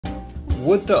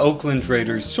would the Oakland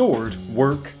Raiders sword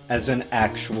work as an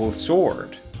actual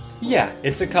sword? Yeah,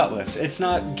 it's a cutlass. It's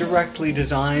not directly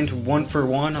designed one for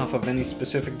one off of any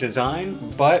specific design,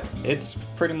 but it's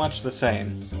pretty much the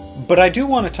same. But I do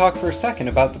want to talk for a second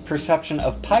about the perception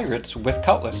of pirates with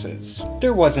cutlasses.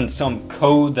 There wasn't some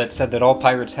code that said that all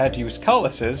pirates had to use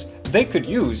cutlasses. They could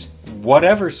use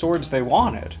whatever swords they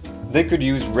wanted. They could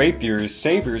use rapiers,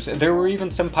 sabers. There were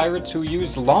even some pirates who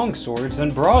used long swords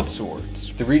and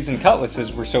broadswords. The reason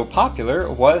cutlasses were so popular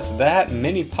was that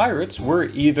many pirates were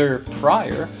either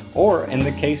prior, or in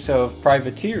the case of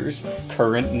privateers,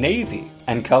 current navy.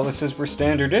 And cutlasses were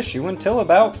standard issue until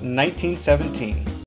about 1917.